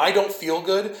go-to when I don't feel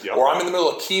good, or I'm in the middle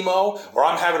of chemo, or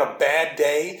I'm having a bad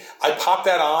day. I pop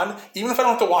that on, even if I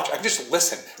don't have to watch. I can just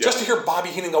listen, just to hear Bobby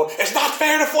Heenan go, "It's not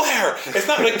fair to Flair." It's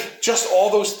not like just all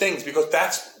those things, because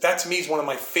that to me is one of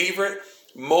my favorite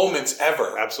moments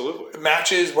ever. Absolutely.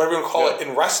 Matches, whatever you want to call it,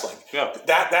 in wrestling. Yeah.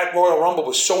 That Royal Rumble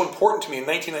was so important to me in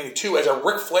 1992 as a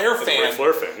Ric Flair fan,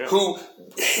 who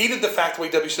hated the fact the way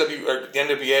WCW, or the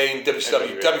NWA and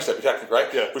WCW technically, right?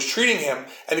 Yeah. Was treating him,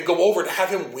 and to go over to have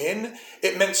him win,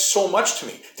 it meant so much to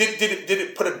me. Did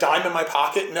it put a dime in my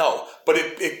pocket? No. But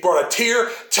it brought a tear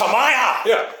to my eye.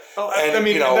 Yeah. And, I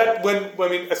mean, you know,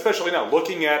 especially now,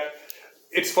 looking at,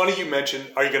 it's funny you mentioned,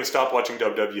 are you going to stop watching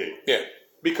WWE? Yeah.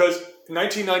 Because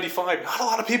 1995, not a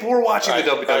lot of people were watching the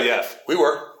WWF. We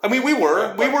were. I mean, we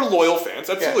were. We were loyal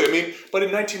fans, absolutely. I mean, but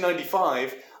in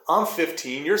 1995, I'm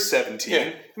 15, you're 17.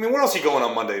 I mean, what else are you going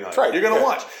on Monday night? Right. You're going to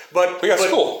watch. But we got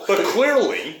school. But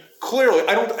clearly,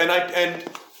 I don't, and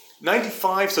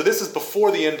 95, so this is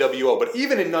before the NWO, but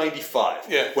even in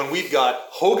 95, when we've got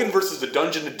Hogan versus the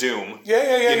Dungeon of Doom,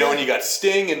 and you got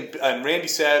Sting and Randy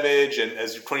Savage, and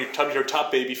as your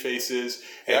top baby faces,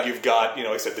 and you've got, like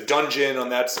I said, the Dungeon on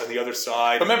the other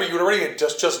side. But remember, you had already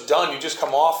just done. You just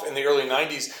come off in the early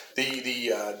 90s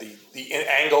the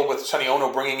angle with Sonny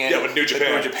Ono bringing in with New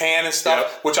Japan and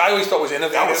stuff, which I always thought was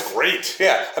innovative. That was great.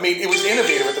 Yeah, I mean, it was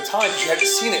innovative at the time because you hadn't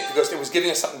seen it, because it was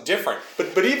giving us something different.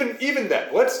 But even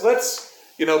then, let's this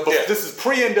is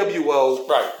pre-NWO,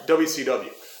 WCW,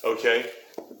 okay?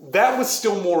 That was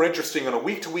still more interesting on a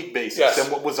week-to-week basis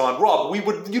than what was on Raw.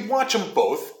 You'd watch them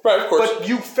both, right? Of course, but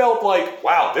you felt like,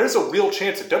 wow, there's a real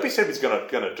chance that WCW's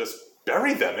gonna just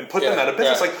bury them and put them out of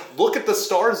business. Like, look at the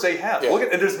stars they have.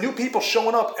 And there's new people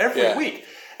showing up every week,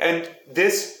 and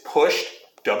this pushed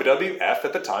WWF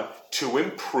at the time to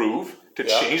improve, to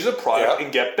change the product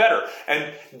and get better.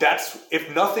 And that's,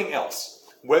 if nothing else,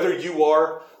 whether you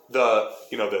are the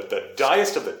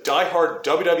diest of the diehard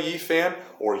WWE fan,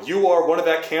 or you are one of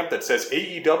that camp that says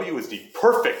AEW is the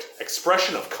perfect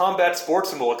expression of combat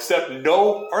sports and will accept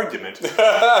no argument, you have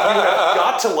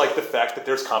got to like the fact that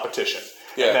there's competition.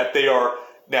 And that they are,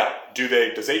 now,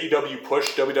 does AEW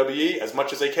push WWE as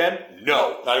much as they can?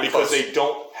 No, because they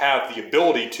don't have the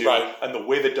ability to, and the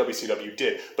way that WCW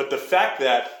did. But the fact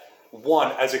that,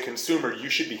 one, as a consumer, you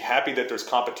should be happy that there's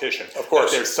competition. Of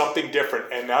course. That there's something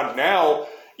different. And now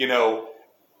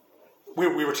we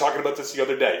were talking about this the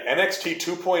other day. NXT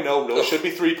 2.0 really should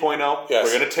be 3.0.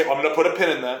 Yes. I'm going to put a pin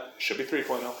in that. Should be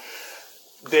 3.0.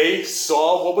 They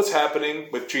saw what was happening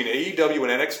between AEW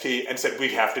and NXT and said, we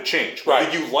have to change.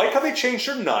 Whether you like how they changed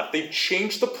or not, they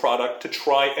changed the product to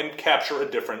try and capture a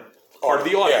different part of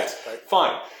the audience.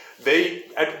 Fine.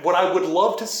 What I would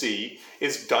love to see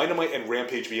is Dynamite and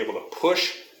Rampage be able to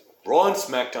push Raw and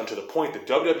SmackDown to the point that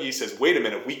WWE says, wait a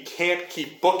minute, we can't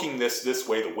keep booking this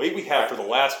way, the way we have for the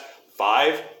last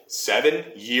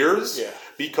 5-7 years,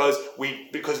 because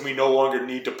we no longer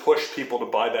need to push people to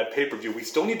buy that pay-per-view. We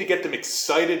still need to get them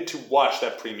excited to watch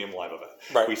that premium live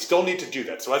event. We still need to do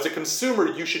that. So as a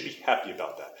consumer, you should be happy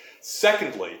about that.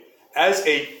 Secondly, as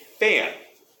a fan,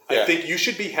 I think you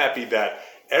should be happy that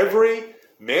every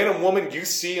man and woman you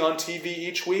see on TV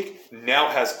each week now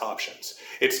has options.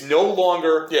 It's no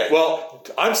longer, well,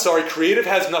 I'm sorry, creative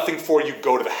has nothing for you,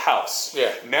 go to the house.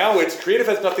 Now it's creative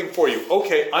has nothing for you.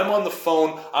 Okay, I'm on the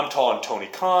phone, I'm calling Tony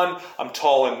Khan, I'm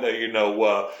calling,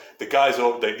 the guys,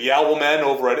 the Owl Men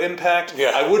over at Impact.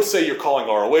 I would say you're calling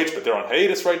ROH, but they're on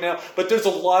hiatus right now. But there's a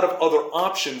lot of other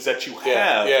options that you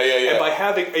have. And by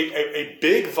having a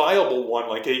big, viable one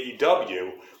like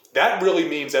AEW, that really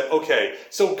means that, okay,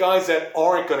 so guys that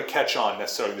aren't going to catch on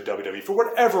necessarily in the WWE for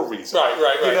whatever reason.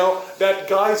 That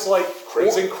guys like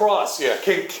Crimson Cross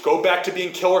can go back to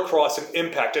being Killer Cross and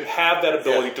Impact and have that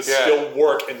ability to still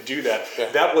work and do that.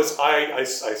 That was, I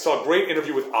saw a great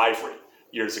interview with Ivory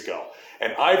years ago.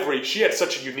 And Ivory, she had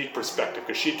such a unique perspective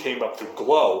because she came up through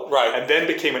Glow and then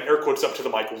became, an air quotes up to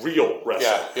the mic, real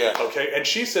wrestler. Okay, and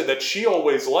she said that she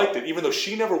always liked it, even though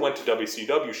she never went to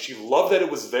WCW. She loved that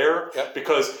it was there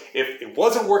because if it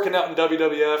wasn't working out in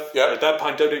WWF at that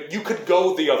point, you could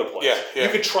go the other place. You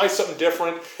could try something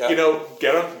different. Get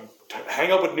them, hang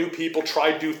out with new people,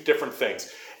 try to do different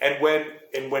things. And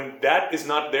when that is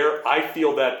not there, I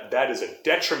feel that is a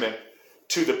detriment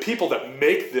to the people that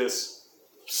make this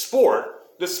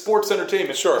sports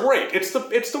entertainment. Great. It's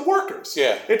the workers.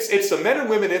 It's the men and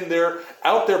women in there,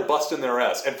 out there busting their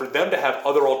ass. And for them to have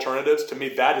other alternatives, to me,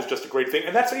 that is just a great thing.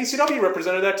 And that's what ECW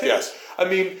represented that too. I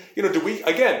mean,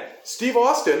 Steve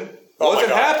Austin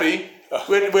wasn't happy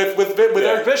with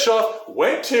Eric Bischoff,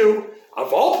 went to,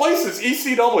 of all places,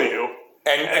 ECW,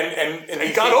 And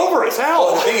he got over as hell.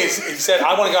 Well, the thing is, he said,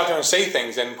 I want to go out there and say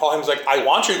things. And Paul Heyman's like, I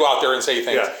want you to go out there and say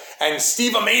things. Yeah. And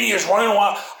Steve Amania is running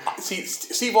around. See,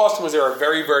 Steve Austin was there a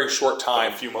very, very short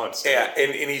time. A few months. Yeah,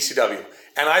 in ECW.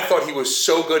 And I thought he was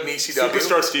so good in ECW.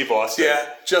 Superstar Steve Austin.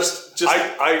 Yeah,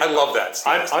 I love that.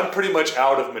 I'm pretty much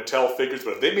out of Mattel figures,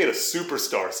 but if they made a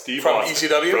superstar Steve from Austin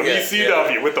ECW? From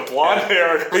ECW with the blonde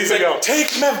hair. He's like,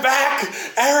 take me back,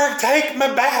 Eric, take me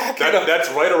back. That's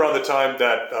right around the time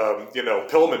that,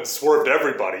 Pillman swerved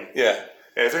everybody. Yeah.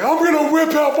 And he's like, I'm going to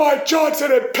whip out my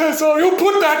Johnson and piss on you.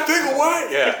 Put that thing away.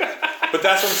 Yeah. But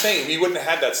that's what I'm saying. We wouldn't have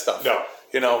had that stuff. No.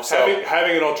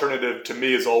 Having an alternative to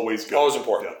me is always good. Always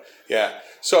important. Yeah.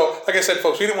 So, like I said,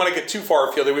 folks, we didn't want to get too far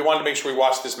afield. We wanted to make sure we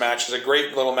watched this match. It's a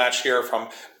great little match here from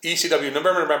ECW,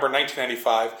 November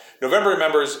 1995. November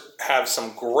members have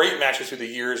some great matches through the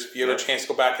years. If you have a chance to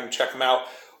go back and check them out,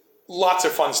 lots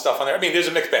of fun stuff on there. I mean, there's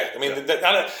a mixed bag. I mean,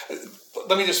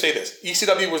 let me just say this.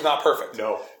 ECW was not perfect.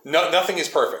 No, nothing is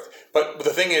perfect. But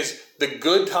the thing is, the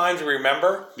good times we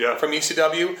remember from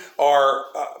ECW are,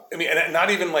 and not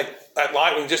even like at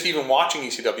live, I mean, just even watching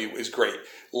ECW is great.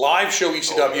 Live show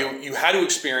ECW, you had to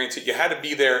experience it. You had to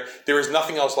be there. There is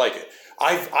nothing else like it.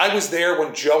 I was there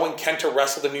when Joe and Kenta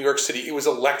wrestled in New York City. It was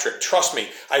electric. Trust me,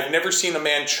 I've never seen a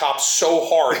man chop so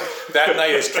hard that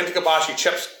night as Kenta Kobashi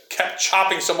kept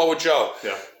chopping Samoa Joe.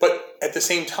 Yeah. But at the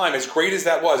same time, as great as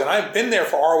that was, and I've been there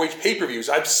for ROH pay-per-views,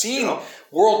 I've seen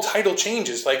world title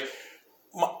changes. Like,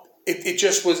 it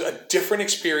just was a different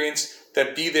experience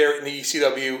than be there in the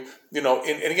ECW,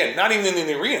 and again, not even in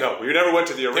the arena. No, we never went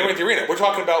to the arena. They went to the arena. We're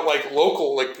talking about like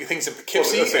local, like things in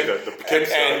Poughkeepsie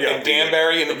and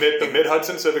Danbury and the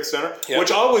Mid-Hudson Civic Center,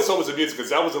 which I always thought was amusing because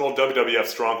that was an old WWF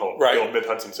stronghold, the old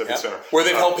Mid-Hudson Civic Center. Where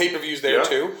they've held pay-per-views there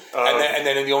too. And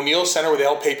then in the O'Neill Center where they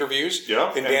held pay-per-views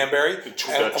in Danbury.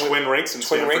 Twin Rinks in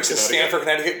Stamford,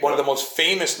 Connecticut. One of the most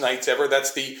famous nights ever.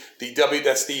 That's the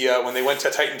when they went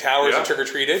to Titan Towers and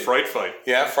trick-or-treated. Fright Fight.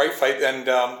 Yeah, Fright Fight.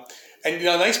 And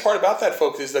the nice part about that,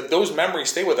 folks, is that those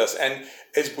memories stay with us. And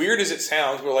as weird as it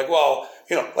sounds, we're like, well,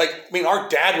 our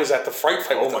dad was at the Fright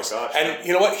Fight with us. Gosh, and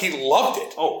you know what? He loved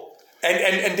it. Oh.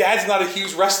 And Dad's not a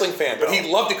huge wrestling fan, but he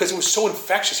loved it because it was so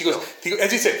infectious. He goes,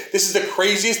 as he said, this is the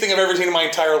craziest thing I've ever seen in my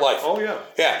entire life. Oh, yeah.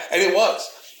 Yeah, and it was.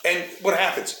 And what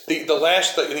happens? The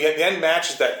end match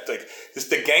is that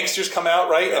the gangsters come out,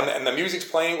 right? Yeah. And the music's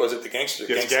playing. Was it the gangsters?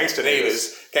 Yes,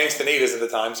 Gangstanadas at the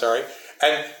time, sorry.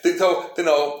 And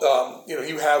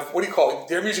you have, what do you call it?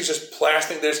 Their music's just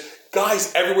blasting. There's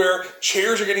guys everywhere.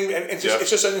 Chairs are getting, and it's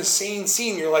just an insane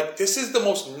scene. You're like, this is the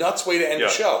most nuts way to end the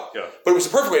show. Yeah. But it was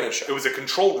the perfect way to end the show. It was a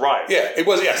controlled ride. Yeah, it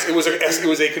was. Yes, it was a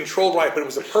controlled ride, but it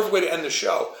was the perfect way to end the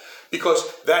show because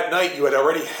that night you had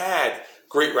already had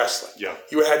great wrestling. Yeah.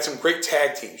 You had some great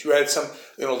tag teams. You had some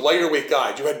lighter weight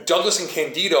guys. You had Douglas and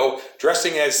Candido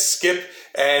dressing as Skip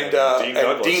and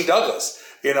Dean Douglas.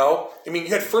 You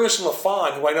had Furnace and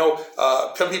LaFon, who I know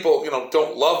some people,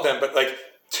 don't love them, but like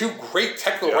two great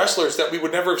technical wrestlers that we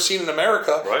would never have seen in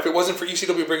America if it wasn't for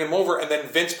ECW bringing them over and then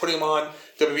Vince putting them on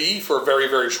WWE for a very,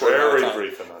 very short amount of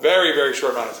time. Very, very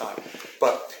short amount of time.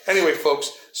 But anyway,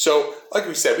 folks, so like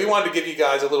we said, we wanted to give you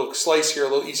guys a little slice here, a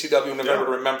little ECW November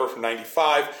to Remember from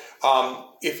 95.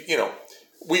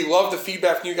 We love the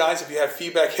feedback from you guys. If you have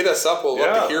feedback, hit us up. We'll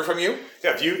love to hear from you.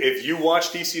 Yeah, if you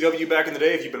watched ECW back in the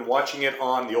day, if you've been watching it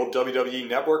on the old WWE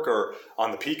Network or on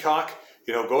the Peacock,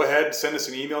 go ahead and send us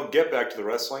an email,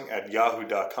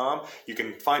 getbacktotherewrestling@yahoo.com. You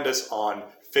can find us on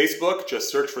Facebook.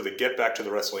 Just search for the Get Back to the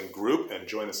Wrestling group and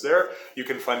join us there. You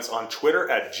can find us on Twitter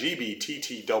at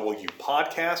GBTTW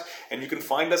Podcast. And you can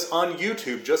find us on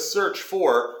YouTube. Just search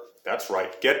for... That's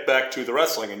right. Get Back to the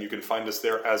Wrestling, and you can find us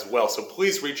there as well. So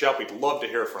please reach out. We'd love to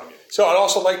hear from you. So I'd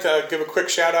also like to give a quick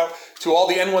shout out to all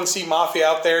the N1C Mafia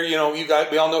out there. You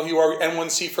guys, we all know you are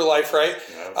N1C for life, right?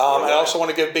 Yeah, I also want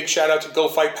to give a big shout out to Go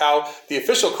Fight Pow, the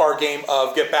official card game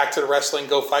of Get Back to the Wrestling.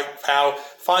 Go Fight Pow.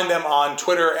 Find them on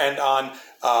Twitter and on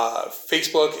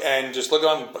Facebook, and just look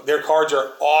on. Their cards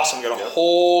are awesome. We got a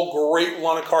whole great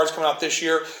line of cards coming out this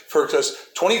year because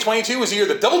 2022 is the year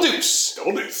the Double Deuce.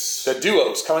 The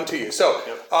duos coming to you. So,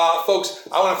 folks,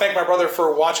 I want to thank my brother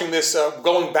for watching this,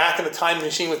 going back in the time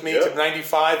machine with me to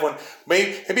 95 when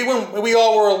maybe when we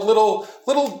all were a little,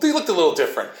 they looked a little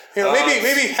different.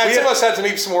 Maybe some of us had to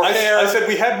maybe some more hair. I said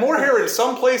we had more hair in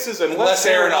some places and less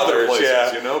hair in other places.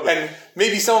 Yeah. And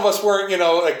maybe some of us weren't,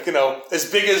 as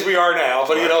big as we are now,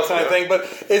 but kind of thing. But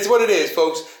it's what it is,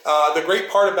 folks. The great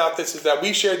part about this is that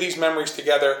we shared these memories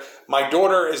together. My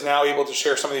daughter is now able to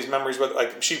share some of these memories with,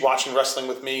 like, she's watching wrestling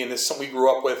with me, and this is something we grew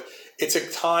up with. it's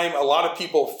a time a lot of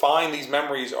people find these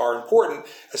memories are important,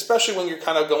 especially when you're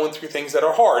kind of going through things that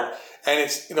are hard. And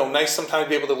it's, nice sometimes to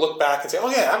be able to look back and say, oh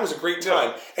yeah, that was a great time.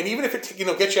 Yeah. And even if it,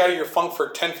 gets you out of your funk for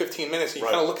 10, 15 minutes, you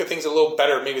kind of look at things a little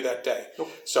better maybe that day. Yep.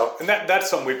 So, and that's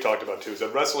something we've talked about too, is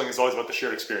that wrestling is always about the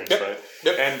shared experience, right?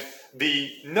 Yep. And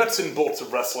the nuts and bolts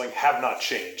of wrestling have not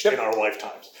changed in our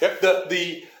lifetimes. Yep.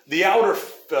 The outer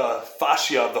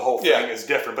fascia of the whole thing is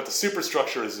different, but the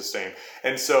superstructure is the same.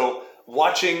 And so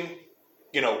watching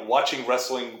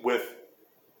wrestling with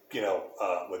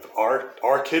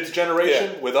our kids'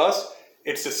 generation, with us,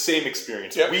 it's the same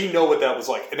experience. Yep. We know what that was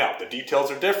like. Now, the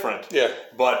details are different. Yeah.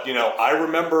 But, I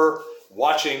remember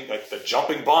watching like the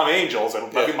Jumping Bomb Angels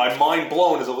and having my mind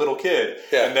blown as a little kid.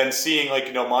 Yeah. And then seeing my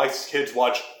kids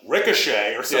watch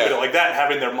Ricochet or something like that and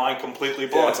having their mind completely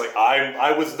blown. It's like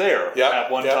I was there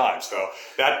at one time. So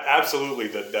that absolutely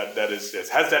that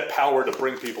has that power to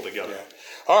bring people together. Yeah.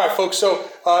 All right, folks. So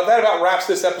that about wraps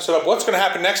this episode up. What's going to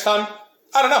happen next time?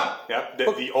 I don't know. Yeah.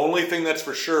 The only thing that's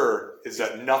for sure is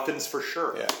that nothing's for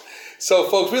sure. Yeah. So,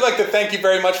 folks, we'd like to thank you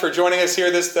very much for joining us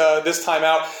here this time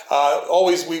out.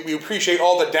 Always, we appreciate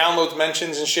all the downloads,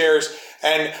 mentions, and shares.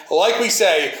 And like we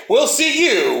say, we'll see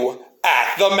you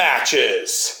at the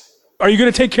matches. Are you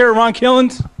going to take care of Ron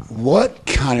Killens? What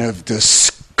kind of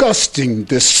disgusting,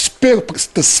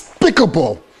 despicable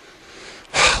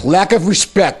lack of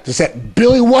respect is that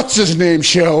Billy What's-His-Name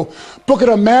show booking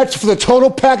a match for the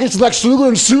total package Lex Luger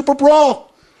and Super Brawl?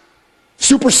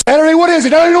 Super Saturday? What is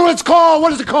it? I don't even know what it's called.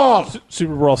 What is it called?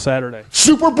 Super Brawl Saturday.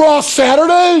 Super Brawl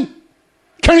Saturday?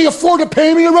 Can he afford to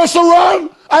pay me to wrestle Ron?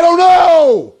 I don't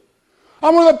know.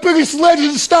 I'm one of the biggest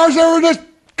legends and stars ever in this.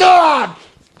 God!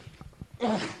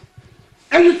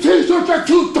 And your t-shirts are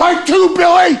too tight too,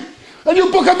 Billy! And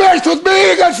you book a match with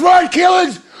me against Ron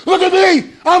Killens? Look at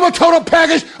me! I'm a total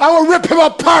package. I will rip him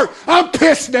apart. I'm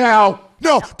pissed now.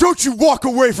 No, don't you walk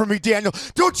away from me, Daniel.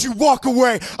 Don't you walk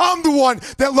away. I'm the one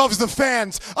that loves the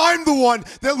fans. I'm the one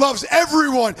that loves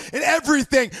everyone and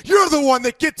everything. You're the one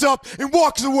that gets up and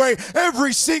walks away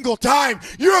every single time.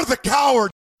 You're the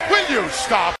coward. Will you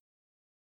stop?